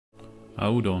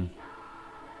Hold on.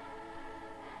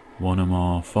 One of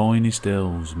my finest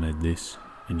elves made this,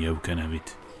 and you can have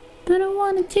it. But I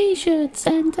want a t-shirt,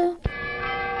 Santa.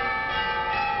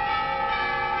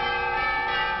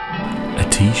 A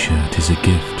t-shirt is a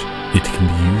gift. It can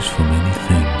be used for many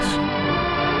things.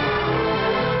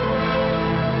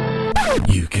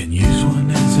 You can use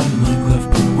one as a loincloth,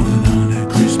 put one on a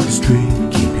Christmas tree.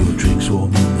 Keep your drinks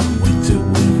warm in the winter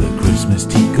with a Christmas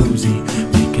tea cozy.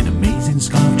 Make an amazing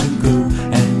scarf to go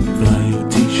and fly your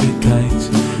t-shirt kite.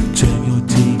 Turn your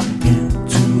tea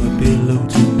into a pillow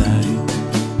tonight.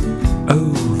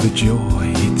 Oh, the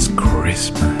joy, it's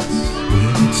Christmas.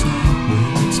 Will it snow?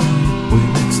 Will it snow?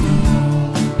 Will it snow?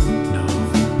 No,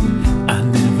 I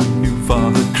never knew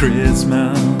Father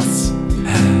Christmas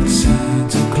had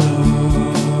Santa Claus.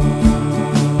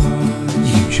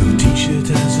 Use your t-shirt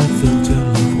as a filter,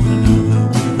 love one another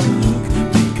with a hug.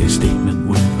 Make a statement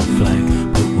with a flag,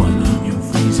 put one on your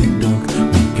freezing dog.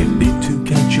 Make a bib to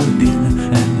catch your dinner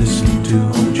and a sleeve to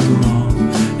hold your arm.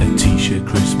 A t-shirt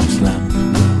Christmas lamp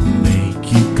will make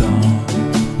you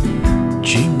calm.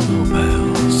 Jingle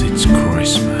bells, it's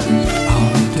Christmas.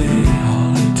 Holiday,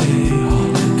 holiday,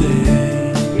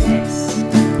 holiday. Yes.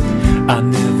 I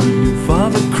never knew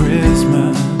Father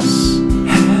Christmas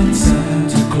had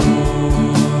Santa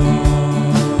Claus.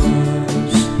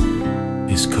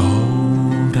 It's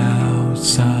cold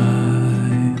outside.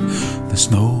 The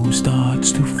snow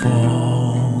starts to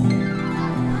fall.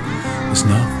 There's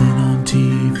nothing on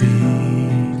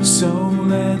TV, so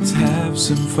let's have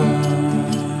some fun.